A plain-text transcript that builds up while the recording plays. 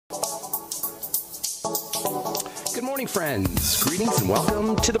Good morning, friends. Greetings and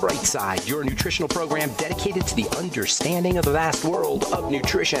welcome to The Bright Side, your nutritional program dedicated to the understanding of the vast world of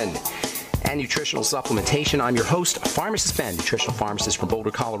nutrition and nutritional supplementation. I'm your host, Pharmacist Ben, nutritional pharmacist from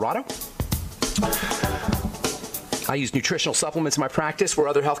Boulder, Colorado. I use nutritional supplements in my practice where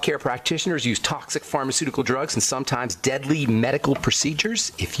other healthcare practitioners use toxic pharmaceutical drugs and sometimes deadly medical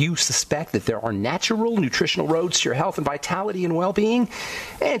procedures. If you suspect that there are natural nutritional roads to your health and vitality and well-being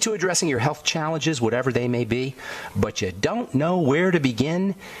and to addressing your health challenges, whatever they may be, but you don't know where to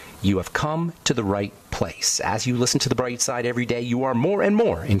begin, you have come to the right place. As you listen to The Bright Side every day, you are more and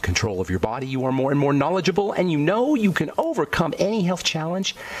more in control of your body. You are more and more knowledgeable, and you know you can overcome any health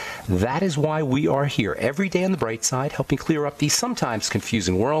challenge. That is why we are here every day on The Bright Side, helping clear up the sometimes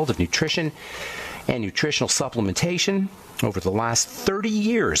confusing world of nutrition and nutritional supplementation. Over the last 30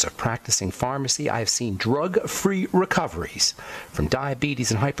 years of practicing pharmacy, I have seen drug-free recoveries from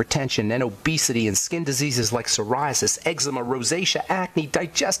diabetes and hypertension and obesity and skin diseases like psoriasis, eczema, rosacea, acne,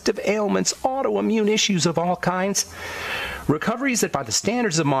 digestive ailments, autoimmune issues of all kinds. Recoveries that by the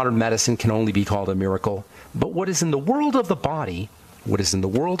standards of modern medicine can only be called a miracle. But what is in the world of the body, what is in the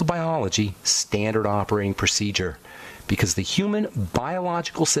world of biology, standard operating procedure. Because the human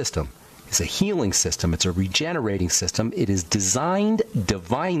biological system is a healing system. It's a regenerating system. It is designed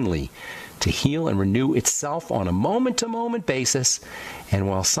divinely to heal and renew itself on a moment-to-moment basis. And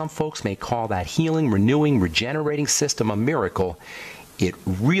while some folks may call that healing, renewing, regenerating system a miracle, it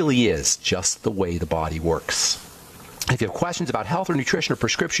really is just the way the body works. If you have questions about health or nutrition or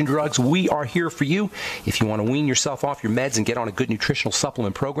prescription drugs, we are here for you. If you want to wean yourself off your meds and get on a good nutritional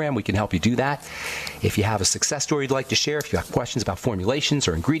supplement program, we can help you do that. If you have a success story you'd like to share, if you have questions about formulations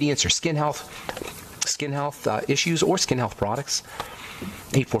or ingredients or skin health issues or skin health products,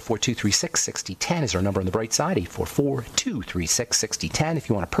 844-236-6010 is our number on the bright side, 844-236-6010. If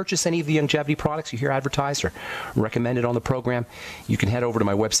you want to purchase any of the longevity products you hear advertised or recommended on the program, you can head over to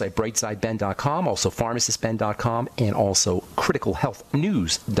my website, brightsideben.com, also pharmacistben.com, and also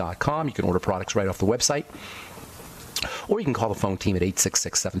criticalhealthnews.com. You can order products right off the website. Or you can call the phone team at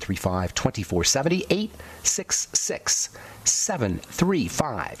 866-735-2470,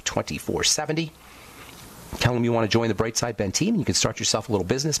 866-735-2470. Tell them you want to join the Brightside Ben team, and you can start yourself a little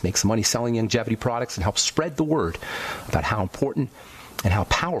business, make some money selling longevity products, and help spread the word about how important and how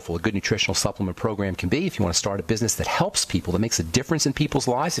powerful a good nutritional supplement program can be. If you want to start a business that helps people, that makes a difference in people's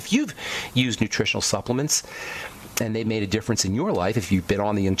lives, if you've used nutritional supplements and they made a difference in your life, if you've been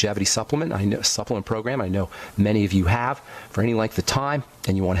on the longevity supplement program, I know many of you have for any length of time,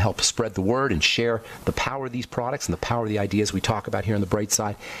 and you want to help spread the word and share the power of these products and the power of the ideas we talk about here on the Bright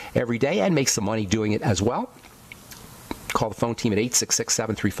Side every day, and make some money doing it as well. Call the phone team at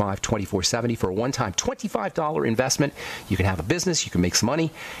 866-735-2470 for a one-time $25 investment. You can have a business, you can make some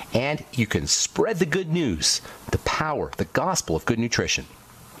money, and you can spread the good news, the power, the gospel of good nutrition.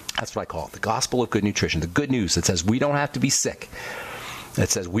 That's what I call it, the gospel of good nutrition, the good news that says we don't have to be sick, that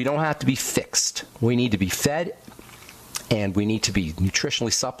says we don't have to be fixed. We need to be fed, and we need to be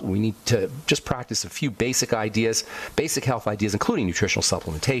nutritionally supplemented. We need to just practice a few basic ideas, basic health ideas, including nutritional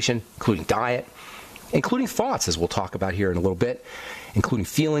supplementation, including diet, including thoughts, as we'll talk about here in a little bit, including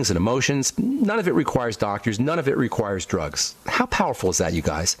feelings and emotions. None of it requires doctors. None of it requires drugs. How powerful is that, you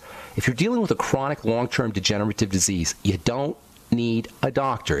guys? If you're dealing with a chronic, long-term degenerative disease, you don't need a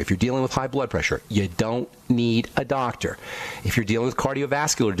doctor. If you're dealing with high blood pressure, you don't need a doctor. If you're dealing with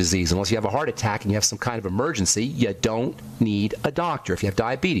cardiovascular disease, unless you have a heart attack and you have some kind of emergency, you don't need a doctor. If you have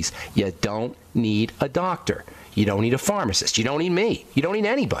diabetes, you don't need a doctor. You don't need a pharmacist. You don't need me. You don't need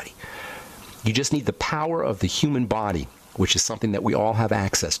anybody. You just need the power of the human body, which is something that we all have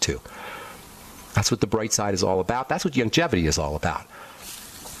access to. That's what the Bright Side is all about. That's what longevity is all about.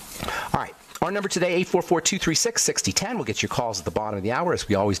 All right. Our number today, 844-236-6010. We'll get your calls at the bottom of the hour, as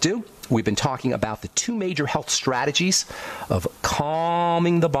we always do. We've been talking about the two major health strategies of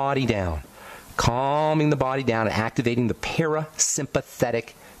calming the body down and activating the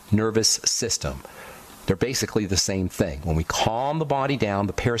parasympathetic nervous system. They're basically the same thing. When we calm the body down,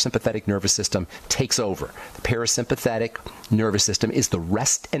 the parasympathetic nervous system takes over. The parasympathetic nervous system is the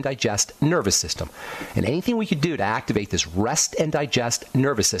rest and digest nervous system. And anything we can do to activate this rest and digest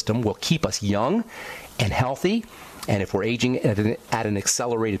nervous system will keep us young and healthy. And if we're aging at an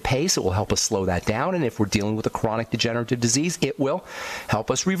accelerated pace, it will help us slow that down. And if we're dealing with a chronic degenerative disease, it will help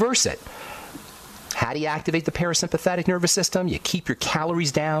us reverse it. How do you activate the parasympathetic nervous system? You keep your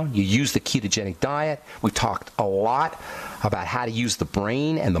calories down. You use the ketogenic diet. We've talked a lot about how to use the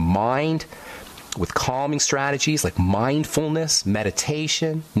brain and the mind with calming strategies like mindfulness,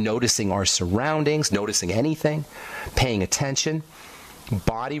 meditation, noticing our surroundings, noticing anything, paying attention,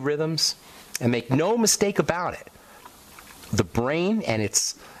 body rhythms. And make no mistake about it, the brain and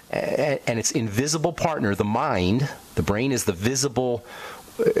its invisible partner, the mind. The brain is the visible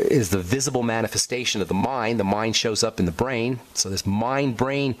manifestation of the mind. The mind shows up in the brain. So this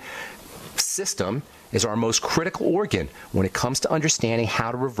mind-brain system is our most critical organ when it comes to understanding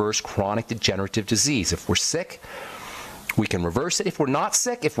how to reverse chronic degenerative disease. If we're sick, we can reverse it. If we're not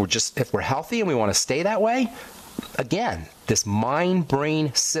sick, if we're healthy and we want to stay that way, again, this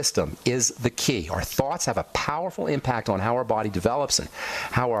mind-brain system is the key. Our thoughts have a powerful impact on how our body develops and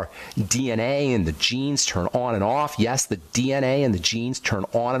how our DNA and the genes turn on and off. Yes, the DNA and the genes turn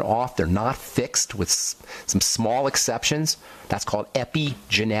on and off. They're not fixed, with some small exceptions. That's called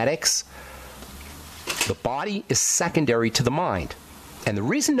epigenetics. The body is secondary to the mind. And the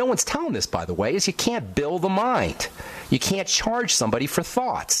reason no one's telling this, by the way, is you can't bill the mind. You can't charge somebody for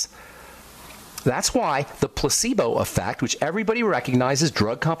thoughts. That's why the placebo effect, which everybody recognizes,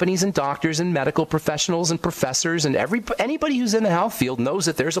 drug companies and doctors and medical professionals and professors and anybody who's in the health field knows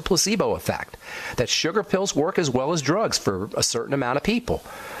that there's a placebo effect, that sugar pills work as well as drugs for a certain amount of people.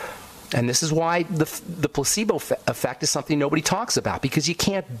 And this is why the placebo effect is something nobody talks about, because you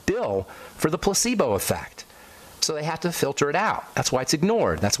can't bill for the placebo effect. So they have to filter it out. That's why it's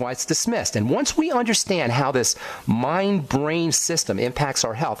ignored. That's why it's dismissed. And once we understand how this mind-brain system impacts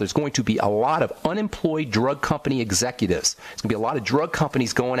our health, there's going to be a lot of unemployed drug company executives. There's going to be a lot of drug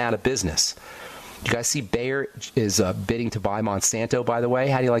companies going out of business. You guys see Bayer is bidding to buy Monsanto, by the way?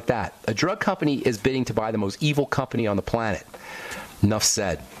 How do you like that? A drug company is bidding to buy the most evil company on the planet. Enough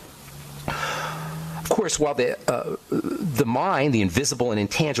said. Of course, while the mind, the invisible and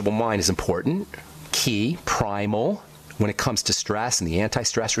intangible mind, is important, key, primal, when it comes to stress and the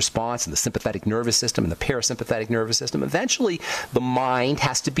anti-stress response and the sympathetic nervous system and the parasympathetic nervous system, eventually the mind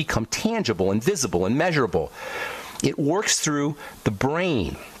has to become tangible and visible and measurable. It works through the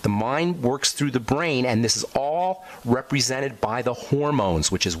brain. The mind works through the brain, and this is all represented by the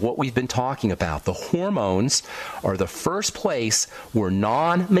hormones, which is what we've been talking about. The hormones are the first place where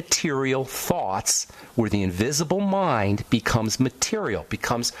non-material thoughts, where the invisible mind becomes material,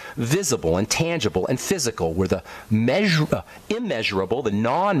 becomes visible and tangible and physical, where the immeasurable, the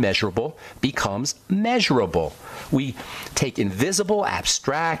non-measurable, becomes measurable. We take invisible,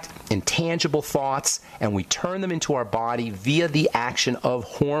 abstract, intangible thoughts, and we turn them into our body via the action of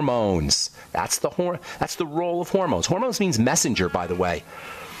hormones. That's the role of hormones. Hormones means messenger, by the way.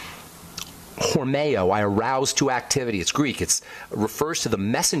 Hormeo, I arouse to activity. It's Greek. It refers to the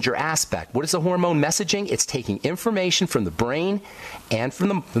messenger aspect. What is the hormone messaging? It's taking information from the brain and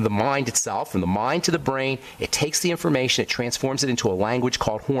from the mind itself, from the mind to the brain. It takes the information, it transforms it into a language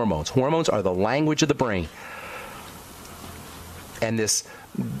called hormones. Hormones are the language of the brain. And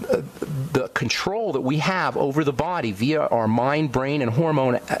the control that we have over the body via our mind, brain, and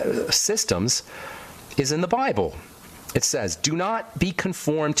hormone systems is in the Bible. It says, "Do not be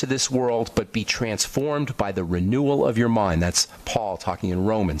conformed to this world, but be transformed by the renewal of your mind." That's Paul talking in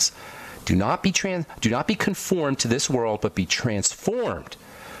Romans. Do not be conformed to this world, but be transformed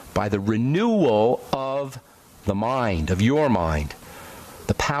by the renewal of the mind, of your mind.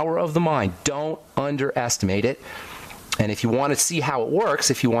 The power of the mind. Don't underestimate it. And if you want to see how it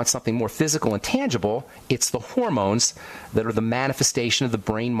works, if you want something more physical and tangible, it's the hormones that are the manifestation of the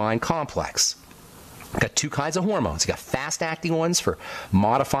brain-mind complex. You've got two kinds of hormones. You've got fast-acting ones for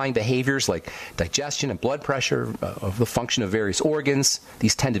modifying behaviors like digestion and blood pressure, of the function of various organs.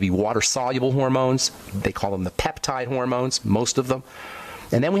 These tend to be water-soluble hormones. They call them the peptide hormones, most of them.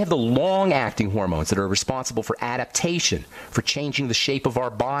 And then we have the long-acting hormones that are responsible for adaptation, for changing the shape of our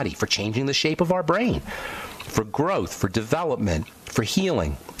body, for changing the shape of our brain, for growth, for development, for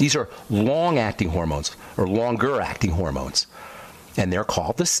healing. These are long-acting hormones, or longer-acting hormones. And they're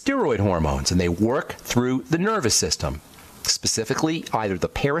called the steroid hormones, and they work through the nervous system, specifically either the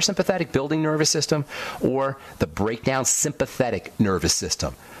parasympathetic building nervous system or the breakdown sympathetic nervous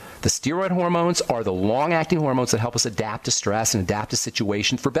system. The steroid hormones are the long-acting hormones that help us adapt to stress and adapt to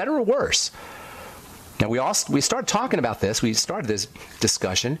situations for better or worse. Now, we started talking about this. We started this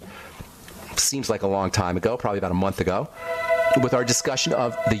discussion, seems like a long time ago, probably about a month ago, with our discussion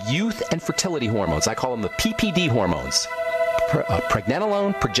of the youth and fertility hormones. I call them the PPD hormones.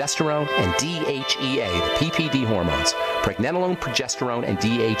 Pregnenolone, progesterone, and DHEA, the PPD hormones. Pregnenolone, progesterone, and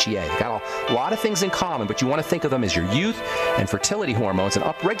DHEA. They've got a lot of things in common, but you want to think of them as your youth and fertility hormones, and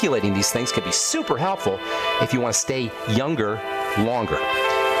upregulating these things can be super helpful if you want to stay younger longer.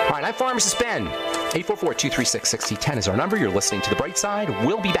 All right, I'm Pharmacist Ben. 844-236-6010 is our number. You're listening to The Bright Side.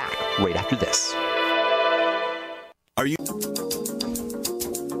 We'll be back right after this. Are you...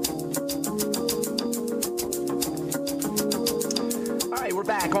 We're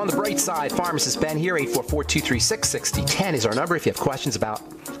back on the bright side. Pharmacist Ben here. 844-236-6010 is our number. If you have questions about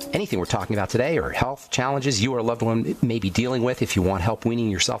anything we're talking about today or health challenges you or a loved one may be dealing with, if you want help weaning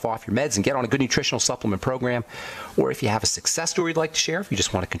yourself off your meds and get on a good nutritional supplement program, or if you have a success story you'd like to share, if you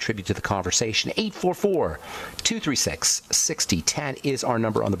just want to contribute to the conversation, 844-236-6010 is our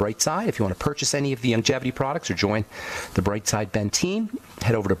number on the bright side. If you want to purchase any of the longevity products or join the Brightside Ben team,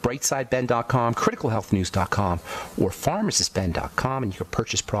 head over to brightsideben.com, criticalhealthnews.com, or pharmacistben.com, and you can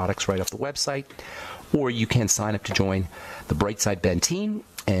purchase products right off the website, or you can sign up to join the Brightside Ben team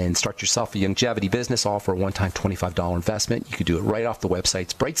and start yourself a longevity business, all for a one-time $25 investment. You can do it right off the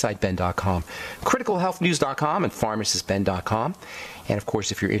websites, brightsideben.com, criticalhealthnews.com, and pharmacistben.com. And, of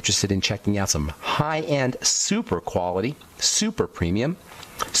course, if you're interested in checking out some high-end, super quality, super premium,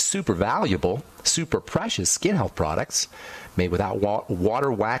 super valuable, super precious skin health products made without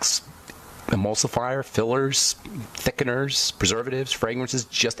water, wax, emulsifier, fillers, thickeners, preservatives, fragrances,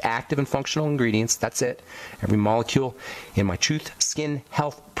 just active and functional ingredients. That's it. Every molecule in my Truth Skin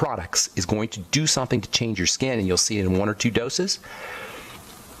Health products is going to do something to change your skin, and you'll see it in 1 or 2 doses.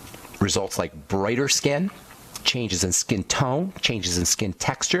 Results like brighter skin, changes in skin tone, changes in skin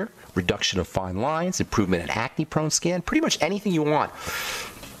texture, reduction of fine lines, improvement in acne-prone skin, pretty much anything you want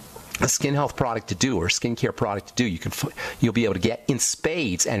a skin health product to do or a skincare product to do, you'll be able to get in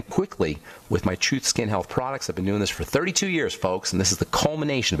spades and quickly with my Truth Skin Health products. I've been doing this for 32 years, folks, and this is the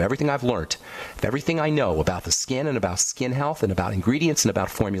culmination of everything I've learned, of everything I know about the skin and about skin health and about ingredients and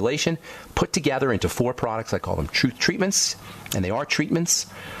about formulation, put together into 4 products. I call them Truth Treatments, and they are treatments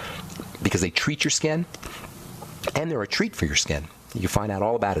because they treat your skin, and they're a treat for your skin. You can find out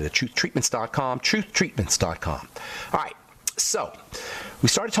all about it at truthtreatments.com, truthtreatments.com. All right, so we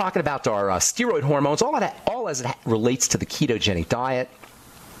started talking about our steroid hormones, all as it relates to the ketogenic diet.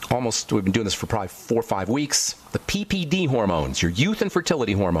 We've been doing this for probably 4 or 5 weeks. The PPD hormones, your youth and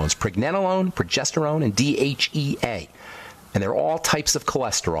fertility hormones, pregnenolone, progesterone, and DHEA. And they're all types of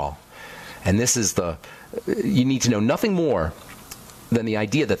cholesterol. And this is you need to know nothing more than the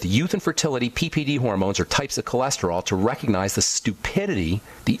idea that the youth and fertility PPD hormones are types of cholesterol to recognize the stupidity,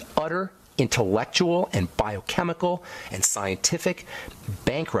 the utter intellectual and biochemical and scientific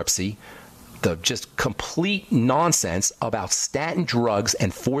bankruptcy, the just complete nonsense about statin drugs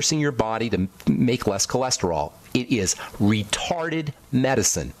and forcing your body to make less cholesterol. It is retarded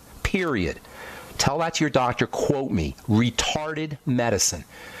medicine, period. Tell that to your doctor, quote me, retarded medicine.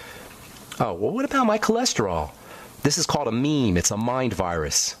 Oh, well, what about my cholesterol? This is called a meme. It's a mind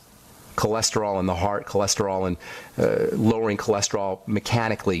virus. Cholesterol in the heart, cholesterol and lowering cholesterol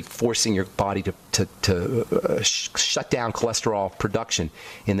mechanically, forcing your body to shut down cholesterol production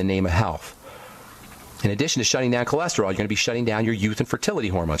in the name of health. In addition to shutting down cholesterol, you're going to be shutting down your youth and fertility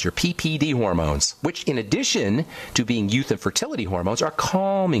hormones, your PPD hormones, which in addition to being youth and fertility hormones are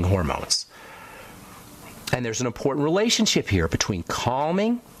calming hormones. And there's an important relationship here between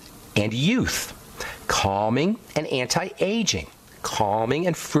calming and youth, calming and anti-aging, calming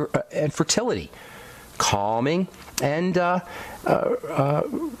and fertility, calming and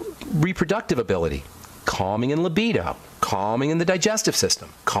reproductive ability, calming in libido, calming in the digestive system,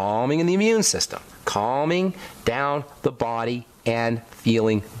 calming in the immune system, calming down the body and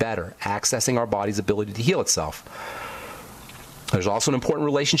feeling better, accessing our body's ability to heal itself. There's also an important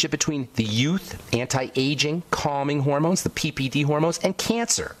relationship between the youth, anti-aging, calming hormones, the PPD hormones, and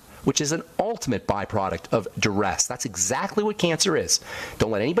cancer, which is an ultimate byproduct of duress. That's exactly what cancer is. Don't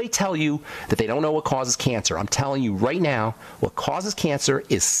let anybody tell you that they don't know what causes cancer. I'm telling you right now, what causes cancer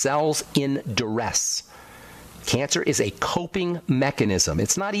is cells in duress. Cancer is a coping mechanism.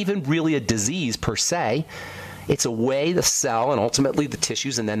 It's not even really a disease per se. It's a way the cell and ultimately the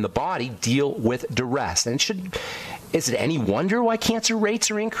tissues and then the body deal with duress. And is it any wonder why cancer rates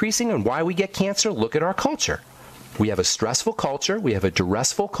are increasing and why we get cancer? Look at our culture. We have a stressful culture, we have a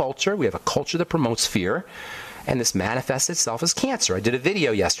duressful culture, we have a culture that promotes fear, and this manifests itself as cancer. I did a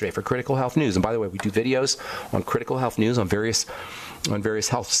video yesterday for Critical Health News, and by the way, we do videos on Critical Health News on various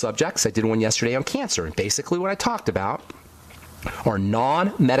health subjects. I did one yesterday on cancer, and basically what I talked about are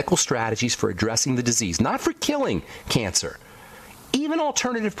non-medical strategies for addressing the disease, not for killing cancer. Even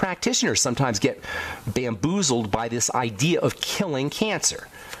alternative practitioners sometimes get bamboozled by this idea of killing cancer.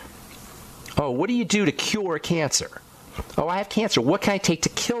 Oh, what do you do to cure cancer? Oh, I have cancer. What can I take to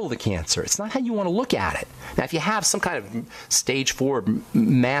kill the cancer? It's not how you want to look at it. Now, if you have some kind of stage 4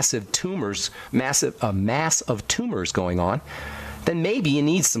 mass of tumors going on, then maybe you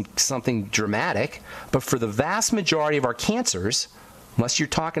need something dramatic. But for the vast majority of our cancers, unless you're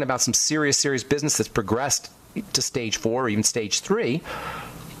talking about some serious business that's progressed to stage 4 or even stage 3,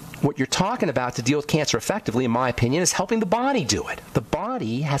 What you're talking about to deal with cancer effectively, in my opinion, is helping the body do it. The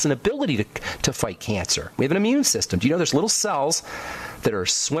body has an ability to fight cancer. We have an immune system. Do you know there's little cells that are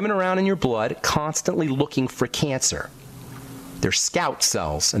swimming around in your blood constantly looking for cancer? They're scout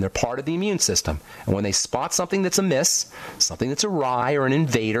cells, and they're part of the immune system. And when they spot something that's amiss, something that's awry or an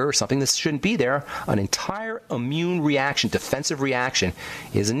invader or something that shouldn't be there, an entire immune reaction, defensive reaction,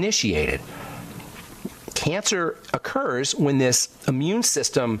 is initiated. Cancer occurs when this immune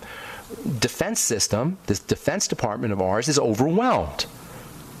system, this defense department of ours, is overwhelmed.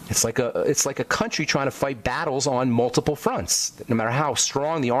 It's like a country trying to fight battles on multiple fronts. No matter how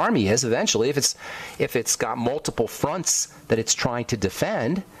strong the army is, eventually, if it's got multiple fronts that it's trying to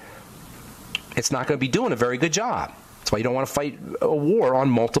defend, it's not going to be doing a very good job. That's why you don't want to fight a war on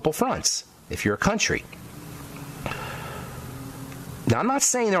multiple fronts if you're a country. Now, I'm not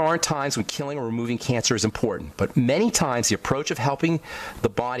saying there aren't times when killing or removing cancer is important, but many times the approach of helping the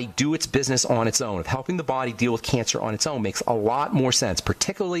body do its business on its own, of helping the body deal with cancer on its own, makes a lot more sense,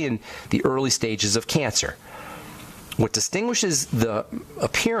 particularly in the early stages of cancer. What distinguishes the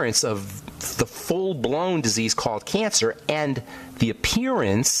appearance of the full-blown disease called cancer and the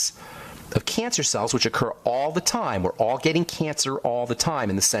appearance of cancer cells, which occur all the time. We're all getting cancer all the time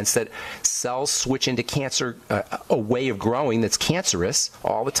in the sense that cells switch into cancer, a way of growing that's cancerous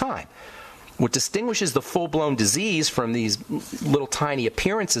all the time. What distinguishes the full-blown disease from these little tiny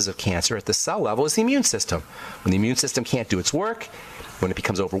appearances of cancer at the cell level is the immune system. When the immune system can't do its work, when it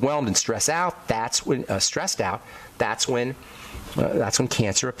becomes overwhelmed and stressed out, that's when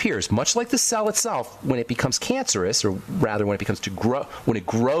cancer appears. Much like the cell itself, when it becomes cancerous, or rather when it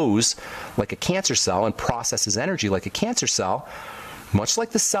grows like a cancer cell and processes energy like a cancer cell, much like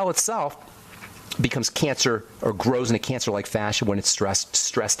the cell itself becomes cancer or grows in a cancer-like fashion when it's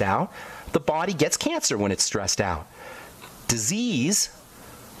stressed out, the body gets cancer when it's stressed out. Disease,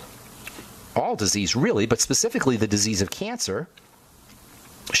 all disease really, but specifically the disease of cancer,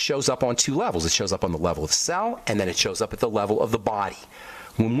 shows up on two levels. It shows up on the level of the cell, and then it shows up at the level of the body.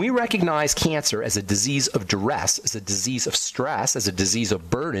 When we recognize cancer as a disease of duress, as a disease of stress, as a disease of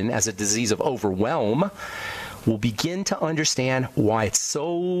burden, as a disease of overwhelm, we'll begin to understand why it's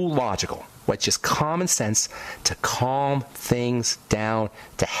so logical, why it's just common sense to calm things down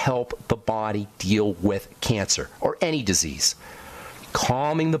to help the body deal with cancer or any disease.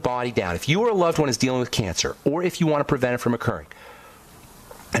 Calming the body down. If you or a loved one is dealing with cancer, or if you want to prevent it from occurring,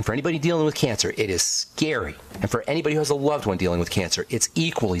 and for anybody dealing with cancer, it is scary. And for anybody who has a loved one dealing with cancer, it's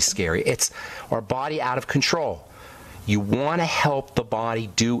equally scary. It's our body out of control. You want to help the body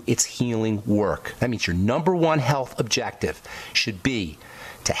do its healing work. That means your number one health objective should be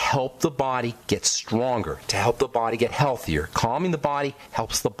to help the body get stronger, to help the body get healthier. Calming the body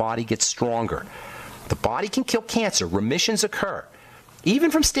helps the body get stronger. The body can kill cancer. Remissions occur.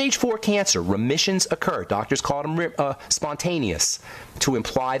 Even from stage 4 cancer, remissions occur. Doctors call them spontaneous, to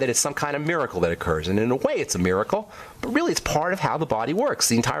imply that it's some kind of miracle that occurs. And in a way, it's a miracle, but really it's part of how the body works.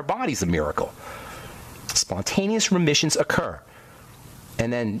 The entire body's a miracle. Spontaneous remissions occur.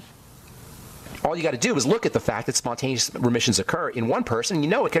 And then all you got to do is look at the fact that spontaneous remissions occur in one person. You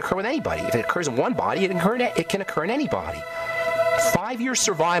know it can occur with anybody. If it occurs in one body, it can occur in any body. 5-year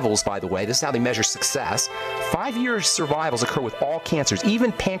survivals, by the way, this is how they measure success. 5-year survivals occur with all cancers,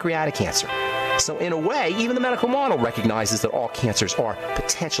 even pancreatic cancer. So in a way, even the medical model recognizes that all cancers are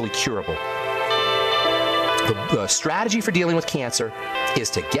potentially curable. The strategy for dealing with cancer is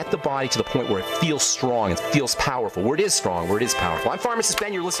to get the body to the point where it feels strong and feels powerful, where it is strong, where it is powerful. I'm Pharmacist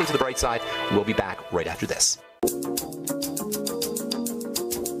Ben. You're listening to The Bright Side. We'll be back right after this.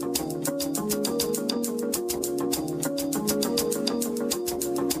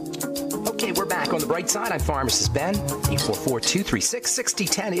 We're back on The Bright Side. I'm Pharmacist Ben.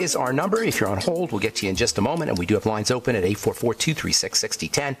 844-236-6010 is our number. If you're on hold, we'll get to you in just a moment. And we do have lines open at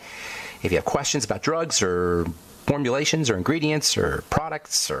 844-236-6010. If you have questions about drugs or formulations or ingredients or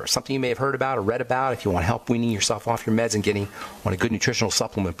products or something you may have heard about or read about, if you want help weaning yourself off your meds and getting on a good nutritional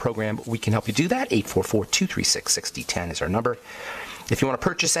supplement program, we can help you do that. 844-236-6010 is our number. If you want to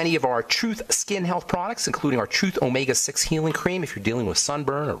purchase any of our Truth Skin Health products, including our Truth Omega-6 Healing Cream, if you're dealing with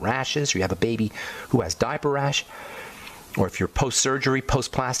sunburn or rashes, or you have a baby who has diaper rash, or if you're post-surgery,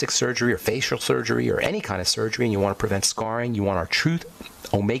 post-plastic surgery, or facial surgery, or any kind of surgery, and you want to prevent scarring, you want our Truth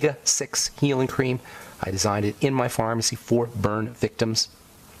Omega-6 Healing Cream. I designed it in my pharmacy for burn victims,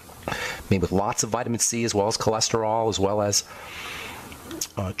 made with lots of vitamin C, as well as cholesterol, as well as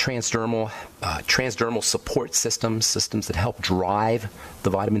transdermal support systems that help drive the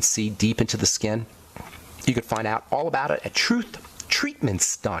vitamin C deep into the skin. You can find out all about it at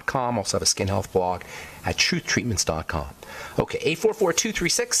truthtreatments.com. Also have a skin health blog at truthtreatments.com. Okay,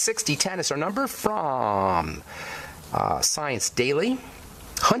 844-236-6010 is our number from Science Daily.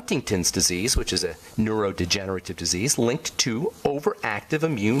 Huntington's disease, which is a neurodegenerative disease linked to overactive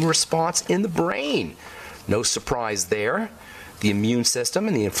immune response in the brain. No surprise there. The immune system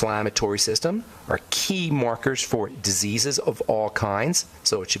and the inflammatory system are key markers for diseases of all kinds.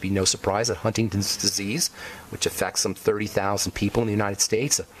 So it should be no surprise that Huntington's disease, which affects some 30,000 people in the United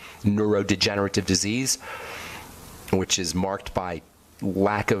States, a neurodegenerative disease, which is marked by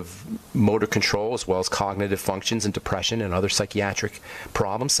lack of motor control as well as cognitive functions and depression and other psychiatric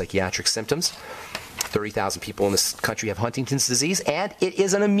problems, psychiatric symptoms. 30,000 people in this country have Huntington's disease, and it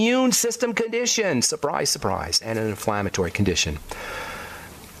is an immune system condition. Surprise, surprise, and an inflammatory condition.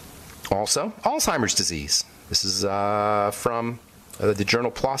 Also, Alzheimer's disease. This is from the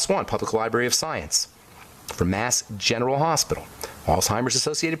journal PLOS ONE, Public Library of Science, from Mass General Hospital. Alzheimer's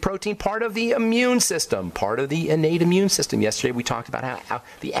associated protein, part of the immune system, part of the innate immune system. Yesterday we talked about how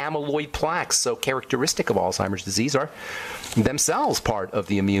the amyloid plaques, so characteristic of Alzheimer's disease, are themselves part of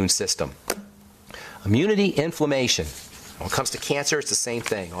the immune system. Immunity, inflammation. When it comes to cancer, it's the same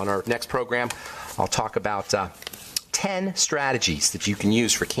thing. On our next program, I'll talk about 10 strategies that you can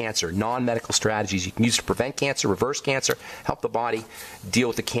use for cancer, non-medical strategies you can use to prevent cancer, reverse cancer, help the body deal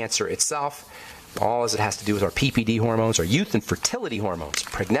with the cancer itself. All as it has to do with our PPD hormones, our youth and fertility hormones,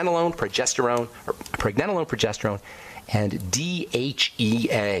 pregnenolone, progesterone, and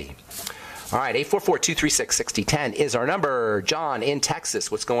DHEA. All right, 844-236-6010 is our number. John in Texas,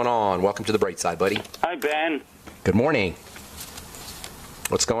 what's going on? Welcome to the Bright Side, buddy. Hi, Ben. Good morning.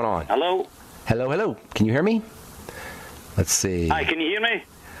 What's going on? Hello? Hello. Can you hear me? Let's see. Hi, can you hear me?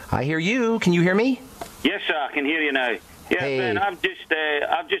 I hear you. Can you hear me? Yes, sir, I can hear you now. Yeah, Hey. Ben, I've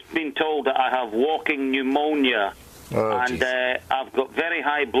just been told that I have walking pneumonia, and I've got very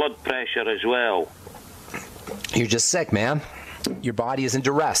high blood pressure as well. You're just sick, man. Your body is in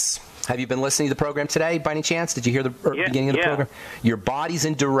duress. Have you been listening to the program today, by any chance? Did you hear the beginning of the program? Your body's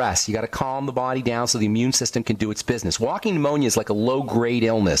in duress. You got to calm the body down so the immune system can do its business. Walking pneumonia is like a low-grade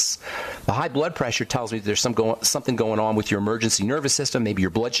illness. The high blood pressure tells me that there's something going on with your emergency nervous system, maybe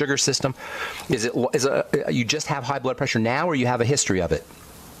your blood sugar system. You just have high blood pressure now, or you have a history of it?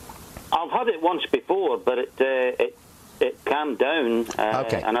 I've had it once before, but it calmed down,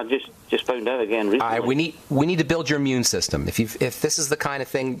 Okay. and I just found out again recently. All right, we need to build your immune system. If this is the kind of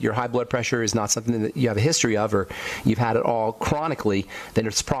thing, your high blood pressure is not something that you have a history of, or you've had it all chronically, then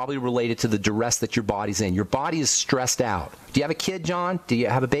it's probably related to the duress that your body's in. Your body is stressed out. Do you have a kid, John? Do you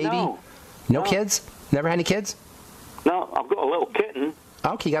have a baby? No kids? Never had any kids? No, I've got a little kitten.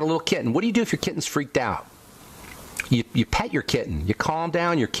 Okay, you got a little kitten. What do you do if your kitten's freaked out? You pet your kitten. You calm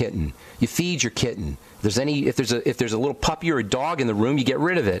down your kitten. You feed your kitten. If there's a little puppy or a dog in the room, you get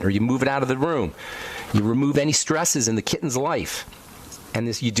rid of it, or you move it out of the room. You remove any stresses in the kitten's life. And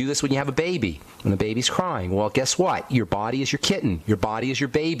you do this when you have a baby, when the baby's crying. Well, guess what? Your body is your kitten. Your body is your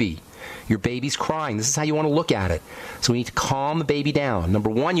baby. Your baby's crying. This is how you want to look at it. So we need to calm the baby down. Number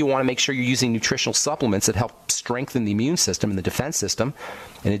one, you want to make sure you're using nutritional supplements that help strengthen the immune system and the defense system.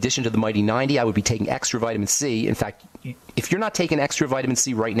 In addition to the Mighty 90, I would be taking extra vitamin C. In fact, if you're not taking extra vitamin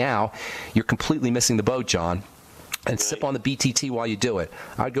C right now, you're completely missing the boat, John. And sip on the BTT while you do it.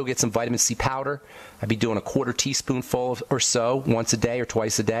 I'd go get some vitamin C powder. I'd be doing a quarter teaspoonful or so once a day or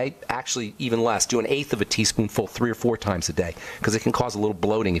twice a day. Actually, even less. Do an eighth of a teaspoonful 3 or 4 times a day, because it can cause a little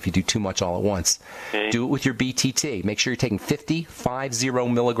bloating if you do too much all at once. Okay. Do it with your BTT. Make sure you're taking 50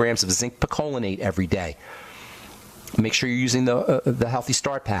 milligrams of zinc picolinate every day. Make sure you're using the Healthy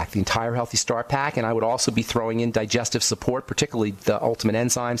Start Pack, the entire Healthy Start Pack, and I would also be throwing in digestive support, particularly the Ultimate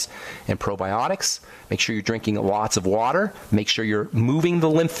Enzymes and probiotics. Make sure you're drinking lots of water. Make sure you're moving the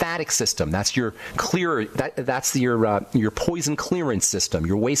lymphatic system. That's your your poison clearance system,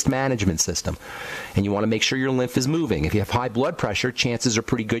 your waste management system, and you want to make sure your lymph is moving. If you have high blood pressure, chances are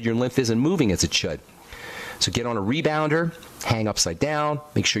pretty good your lymph isn't moving as it should. So get on a rebounder, hang upside down,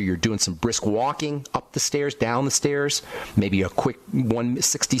 make sure you're doing some brisk walking up the stairs, down the stairs, maybe a quick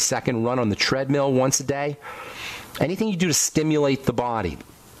 60-second run on the treadmill once a day. Anything you do to stimulate the body.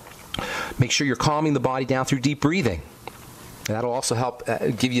 Make sure you're calming the body down through deep breathing. That'll also help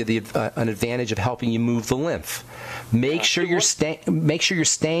give you an advantage of helping you move the lymph. Make sure you're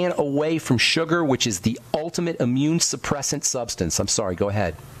staying away from sugar, which is the ultimate immune suppressant substance. I'm sorry, go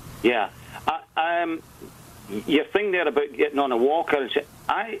ahead. Yeah. Your thing there about getting on a walker,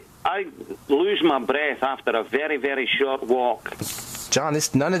 I lose my breath after a very, very short walk. John,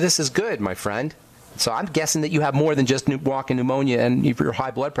 none of this is good, my friend. So I'm guessing that you have more than just walking pneumonia, and your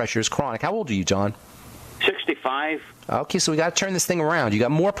high blood pressure is chronic. How old are you, John? 65. Okay, so we got to turn this thing around. You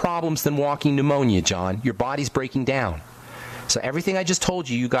got more problems than walking pneumonia, John. Your body's breaking down. So everything I just told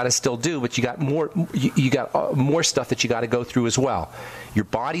you, you got to still do, but you got more. You got more stuff that you got to go through as well. Your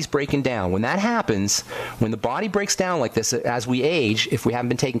body's breaking down. When that happens, when the body breaks down like this, as we age, if we haven't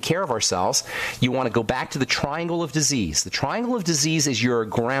been taking care of ourselves, you want to go back to the triangle of disease. The triangle of disease is your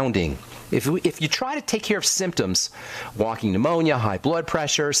grounding. If you try to take care of symptoms, walking pneumonia, high blood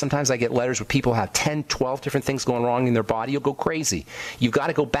pressure, sometimes I get letters where people have 10, 12 different things going wrong in their body, you'll go crazy. You've got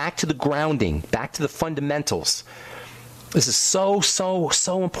to go back to the grounding, back to the fundamentals. This is so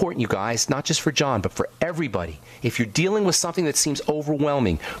important, you guys, not just for John, but for everybody. If you're dealing with something that seems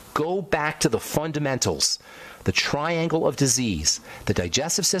overwhelming, go back to the fundamentals. The triangle of disease, the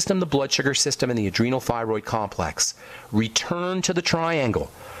digestive system, the blood sugar system, and the adrenal thyroid complex. Return to the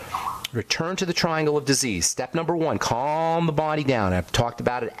triangle. Return to the triangle of disease. Step number 1, calm the body down. I've talked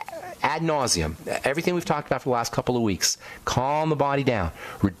about it ad nauseum. Everything we've talked about for the last couple of weeks. Calm the body down.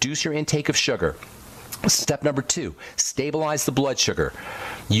 Reduce your intake of sugar. Step number 2, stabilize the blood sugar.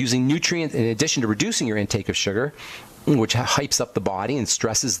 Using nutrients, in addition to reducing your intake of sugar, which hypes up the body and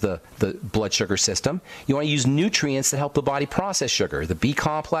stresses the blood sugar system, you want to use nutrients that help the body process sugar, the B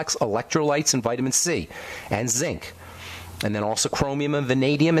complex, electrolytes, and vitamin C, and zinc. And then also chromium and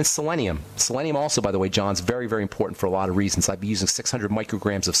vanadium and selenium. Selenium also, by the way, John's very, very important for a lot of reasons. I'd be using 600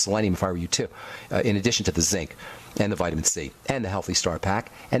 micrograms of selenium if I were you too, in addition to the zinc and the vitamin C and the Healthy Start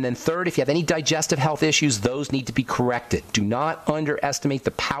Pack. And then third, if you have any digestive health issues, those need to be corrected. Do not underestimate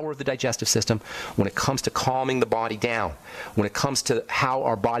the power of the digestive system when it comes to calming the body down, when it comes to how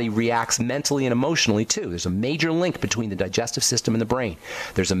our body reacts mentally and emotionally too. There's a major link between the digestive system and the brain.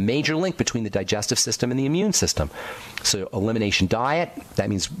 There's a major link between the digestive system and the immune system. So elimination diet, that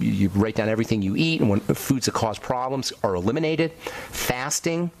means you write down everything you eat and when foods that cause problems are eliminated.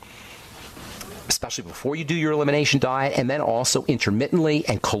 Fasting, especially before you do your elimination diet, and then also intermittently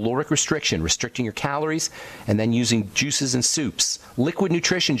and caloric restriction, restricting your calories, and then using juices and soups. Liquid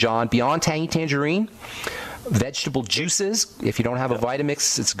nutrition, John, beyond tangy tangerine, vegetable juices. If you don't have a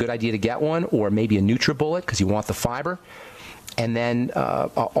Vitamix, it's a good idea to get one, or maybe a NutriBullet because you want the fiber. And then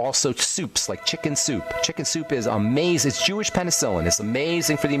also soups, like chicken soup. Chicken soup is amazing. It's Jewish penicillin. It's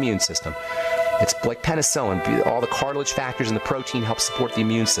amazing for the immune system. It's like penicillin. All the cartilage factors and the protein help support the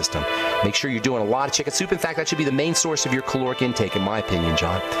immune system. Make sure you're doing a lot of chicken soup. In fact, that should be the main source of your caloric intake, in my opinion,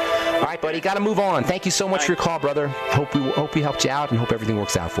 John. All right, buddy, got to move on. Thank you so much for your call, brother. Hope we helped you out and hope everything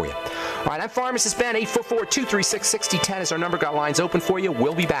works out for you. All right, I'm Pharmacist Ben. 844-236-6010 is our number. Got lines open for you.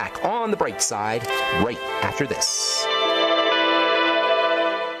 We'll be back on the bright side right after this.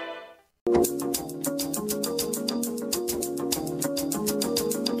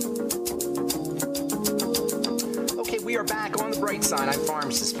 We are back on the bright side. I'm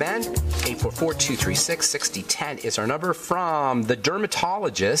Pharmacist Ben. 844-236-6010 is our number from The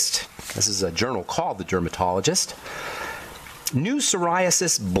Dermatologist. This is a journal called The Dermatologist. New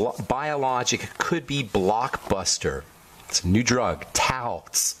psoriasis biologic could be blockbuster. It's a new drug,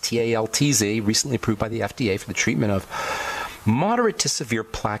 Taltz, T-A-L-T-Z, recently approved by the FDA for the treatment of moderate to severe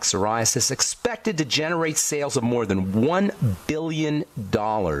plaque psoriasis, expected to generate sales of more than $1 billion.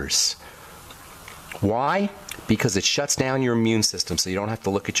 Why? Because it shuts down your immune system so you don't have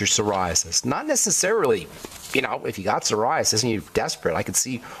to look at your psoriasis. Not necessarily, if you got psoriasis and you're desperate, I could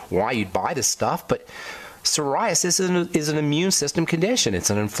see why you'd buy this stuff, but psoriasis is an immune system condition.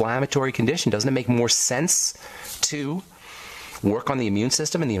 It's an inflammatory condition. Doesn't it make more sense to work on the immune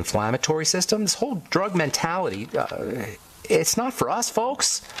system and the inflammatory system? This whole drug mentality, it's not for us,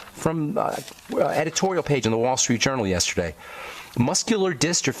 folks. From editorial page in the Wall Street Journal yesterday. Muscular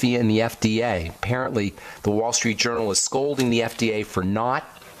dystrophy in the FDA. Apparently, the Wall Street Journal is scolding the FDA for not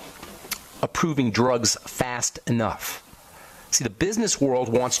approving drugs fast enough. See, the business world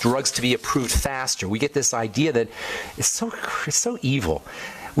wants drugs to be approved faster. We get this idea that it's so evil.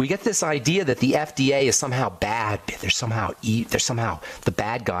 We get this idea that the FDA is somehow bad. They're somehow the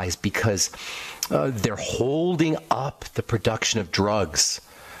bad guys because they're holding up the production of drugs.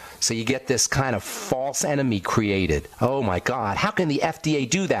 So you get this kind of false enemy created. Oh my God, how can the FDA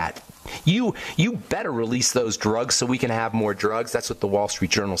do that? You better release those drugs so we can have more drugs. That's what the Wall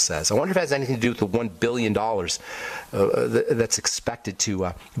Street Journal says. I wonder if it has anything to do with the $1 billion that's expected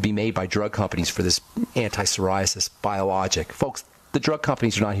to be made by drug companies for this anti-psoriasis biologic. Folks, the drug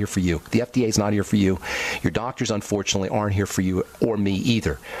companies are not here for you. The FDA is not here for you. Your doctors, unfortunately, aren't here for you or me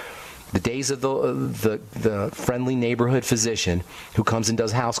either. The days of the friendly neighborhood physician who comes and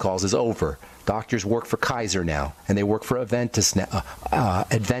does house calls is over. Doctors work for Kaiser now, and they work for Adventist now,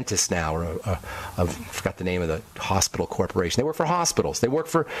 or I forgot the name of the hospital corporation. They work for hospitals. They work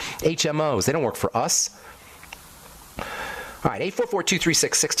for HMOs. They don't work for us. All right,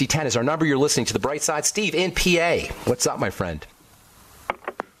 844-236-6010 is our number. You're listening to The Bright Side. Steve in PA. What's up, my friend?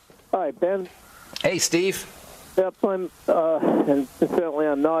 Hi, Ben. Hey, Steve. Yep, and incidentally,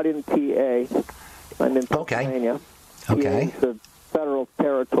 I'm not in PA. I'm in Pennsylvania. Okay. PA is the federal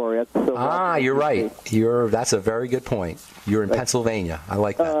territory. You're right. That's a very good point. You're in Pennsylvania. I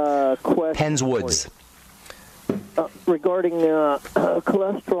like that. Penn's Woods. Regarding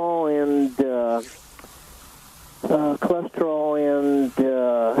cholesterol and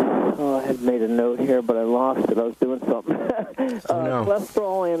I had made a note here, but I lost it. I was doing something.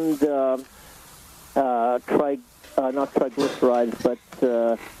 Cholesterol and not triglycerides, but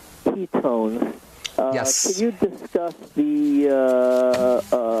ketones. Yes. Can you discuss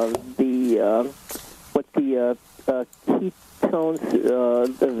what the ketones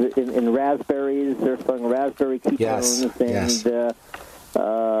in raspberries? They're saying raspberry ketones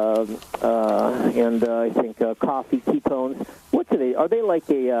and I think coffee ketones. What do they? Are they like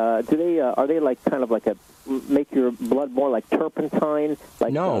are they like kind of like make your blood more like turpentine?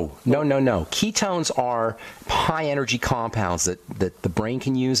 No. Ketones are high energy compounds that the brain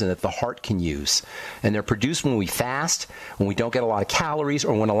can use and that the heart can use. And they're produced when we fast, when we don't get a lot of calories,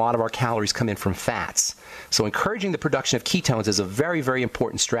 or when a lot of our calories come in from fats. So encouraging the production of ketones is a very, very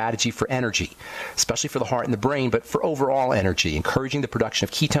important strategy for energy, especially for the heart and the brain, but for overall energy. Encouraging the production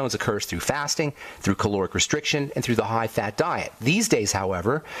of ketones occurs through fasting, through caloric restriction, and through the high-fat diet. These days,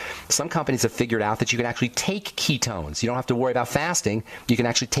 however, some companies have figured out that you can actually take ketones. You don't have to worry about fasting. You can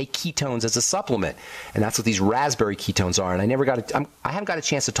actually take ketones as a supplement, and that's what these raspberry ketones are. And I haven't got a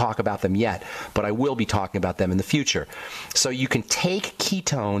chance to talk about them yet, but I will be talking about them in the future. So you can take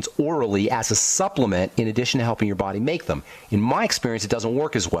ketones orally as a supplement in addition to helping your body make them. In my experience, it doesn't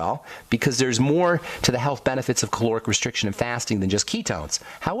work as well because there's more to the health benefits of caloric restriction and fasting than just ketones.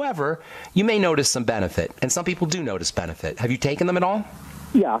 However, you may notice some benefit, and some people do notice benefit. Have you taken them at all?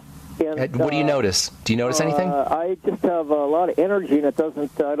 Yeah. And, what do you notice? Do you notice anything? I just have a lot of energy, and it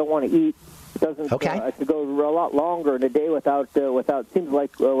doesn't. I don't want to eat. It doesn't. Okay. I could go a lot longer in a day without even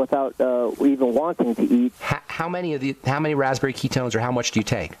wanting to eat. How many raspberry ketones, or how much do you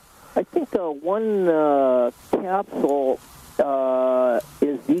take? I think one capsule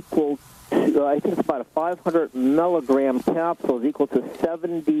is equal to, I think it's about a 500 milligram capsule is equal to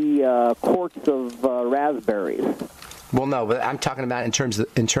 70 quarts of raspberries. Well, no, but I'm talking about in terms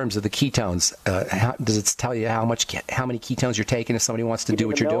of the ketones. Does it tell you how many ketones you're taking if somebody wants to do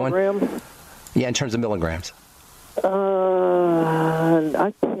what you're doing? Yeah, in terms of milligrams.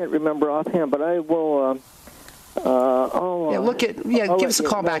 I can't remember offhand, but I will. Give us a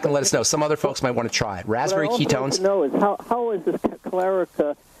call back and let us know. Some other folks might want to try it. Raspberry ketones. What I also want to know is how is this caloric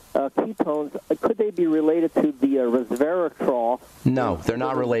ketones? Could they be related to the resveratrol? No, they're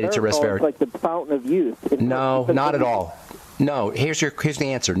not related to resveratrol. It's like the fountain of youth. No, not at all. No, here's the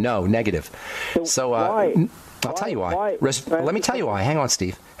answer. No, negative. So why? I'll tell you why. Let me tell you why. Hang on,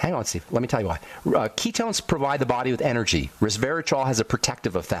 Steve. Let me tell you why. Ketones provide the body with energy. Resveratrol has a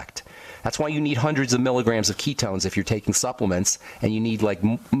protective effect. That's why you need hundreds of milligrams of ketones if you're taking supplements, and you need like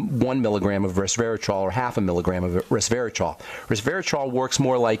 1 milligram of resveratrol or half a milligram of resveratrol. Resveratrol works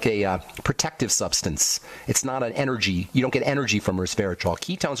more like a protective substance. It's not an energy. You don't get energy from resveratrol.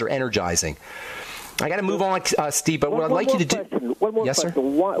 Ketones are energizing. I got to move on, Steve, but what I'd like you to do... One more yes, question. Sir?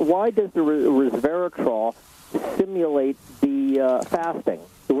 Why does the resveratrol stimulate the fasting?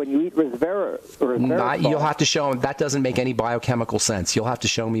 So when you eat resveratrol... You'll have to show them. That doesn't make any biochemical sense. You'll have to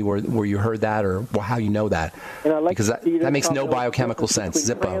show me where you heard that or how you know that. Because that makes no biochemical sense.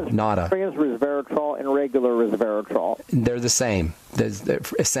 Zippo, nada. Trans resveratrol and regular resveratrol. They're the same.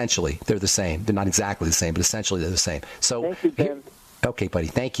 Essentially, they're the same. They're not exactly the same, but essentially they're the same. So, thank you, Ben. Okay, buddy.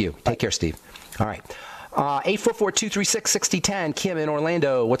 Thank you. Take care, Steve. All right. 844-236-6010. Kim in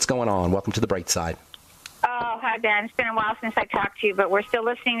Orlando. What's going on? Welcome to the Bright Side. Oh, hi, Ben. It's been a while since I talked to you, but we're still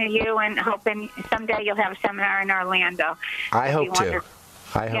listening to you and hoping someday you'll have a seminar in Orlando. I hope to.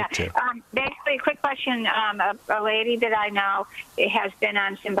 Basically, a quick question. A lady that I know has been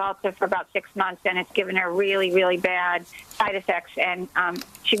on Cymbalta for about 6 months, and it's given her really, really bad side effects. And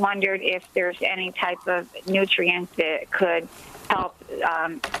she wondered if there's any type of nutrient that could help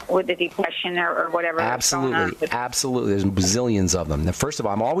with the depression or whatever. Absolutely. There's bazillions of them. Now, first of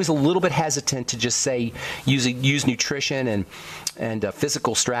all, I'm always a little bit hesitant to just say use nutrition and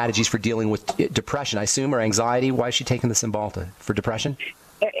physical strategies for dealing with depression. I assume, or anxiety. Why is she taking the Cymbalta? For depression?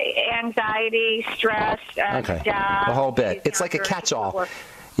 anxiety, stress, Okay, job, the whole bit. It's like a catch-all.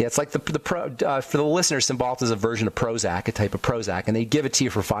 Yeah, it's like for the listeners, Cymbalta is a version of Prozac, a type of Prozac, and they give it to you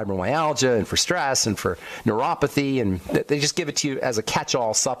for fibromyalgia and for stress and for neuropathy, and they just give it to you as a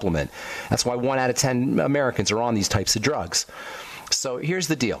catch-all supplement. That's why 1 out of 10 Americans are on these types of drugs. So here's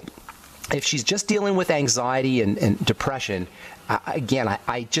the deal. If she's just dealing with anxiety and depression,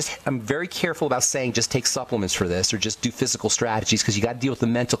 I'm very careful about saying just take supplements for this or just do physical strategies, because you got to deal with the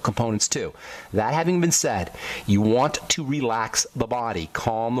mental components too. That having been said, you want to relax the body,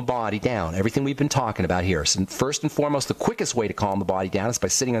 calm the body down. Everything we've been talking about here. So first and foremost, the quickest way to calm the body down is by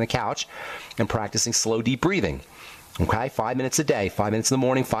sitting on the couch and practicing slow, deep breathing. Okay, 5 minutes a day, 5 minutes in the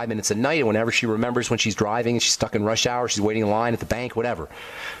morning, 5 minutes at night, and whenever she remembers, when she's driving and she's stuck in rush hour, she's waiting in line at the bank, whatever.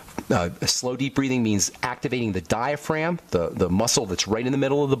 Slow, deep breathing means activating the diaphragm, the muscle that's right in the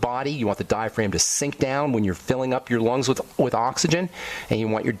middle of the body. You want the diaphragm to sink down when you're filling up your lungs with oxygen, and you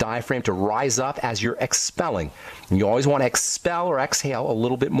want your diaphragm to rise up as you're expelling. And you always want to expel or exhale a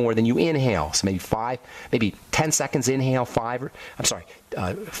little bit more than you inhale. So maybe 10 seconds inhale, 5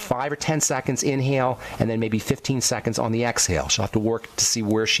 or 10 seconds inhale, and then maybe 15 seconds on the exhale. She'll have to work to see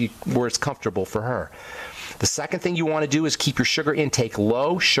where it's comfortable for her. The second thing you want to do is keep your sugar intake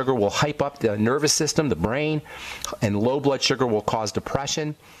low. Sugar will hype up the nervous system, the brain, and low blood sugar will cause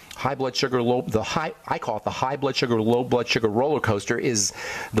depression. High blood sugar, I call it the high blood sugar, low blood sugar roller coaster, is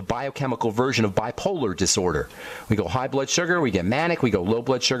the biochemical version of bipolar disorder. We go high blood sugar, we get manic. We go low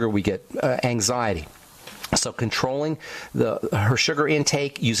blood sugar, we get anxiety. So controlling her sugar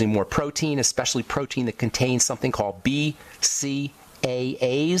intake, using more protein, especially protein that contains something called BCAAs,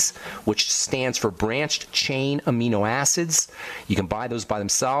 which stands for branched chain amino acids. You can buy those by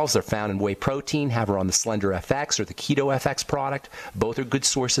themselves. They're found in whey protein. Have her on the Slender FX or the Keto FX product. Both are good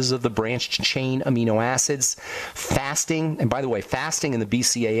sources of the branched chain amino acids. Fasting, and by the way, fasting and the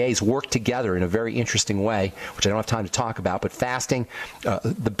BCAAs work together in a very interesting way, which I don't have time to talk about, but fasting,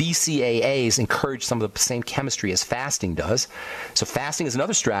 the BCAAs encourage some of the same chemistry as fasting does. So fasting is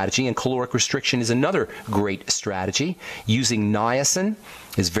another strategy, and caloric restriction is another great strategy. Using niacin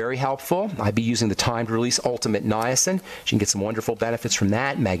is very helpful. I'd be using the timed release ultimate niacin. She can get some wonderful benefits from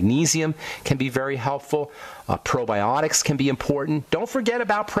that. Magnesium can be very helpful. Probiotics can be important. Don't forget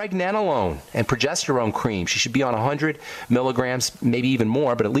about pregnenolone and progesterone cream. She should be on 100 milligrams, maybe even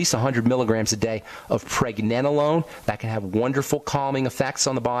more, but at least 100 milligrams a day of pregnenolone. That can have wonderful calming effects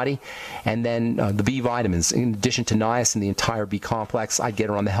on the body. And then the B vitamins, in addition to niacin, the entire B complex. I'd get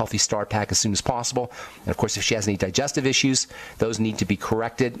her on the Healthy Start Pack as soon as possible. And of course, if she has any digestive issues, those need to be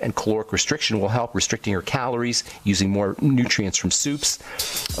corrected, and caloric restriction will help, restricting her calories, using more nutrients from soups.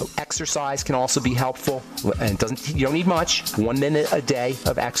 Exercise can also be helpful. And you don't need much, 1 minute a day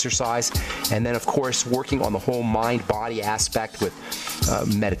of exercise. And then, of course, working on the whole mind-body aspect with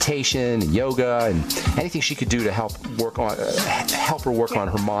meditation and yoga and anything she could do to help her work on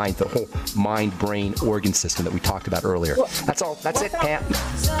her mind, the whole mind-brain organ system that we talked about earlier. That's all. That's it, Pam.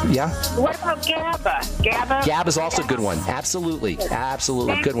 Yeah? What about GABA? GABA is also a good one. Absolutely.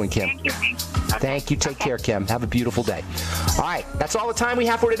 Absolutely. Good one, Kim. Thank you. Take care, Kim. Have a beautiful day. All right. That's all the time we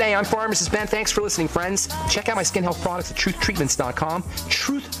have for today. I'm Pharmacist Ben. Thanks for listening, friends. Check out my skin health products at truthtreatments.com.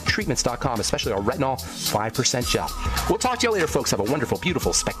 Truthtreatments.com, especially our retinol 5% gel. We'll talk to you later, folks. Have a wonderful,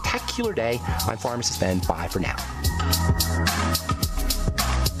 beautiful, spectacular day. I'm Pharmacist Ben. Bye for now.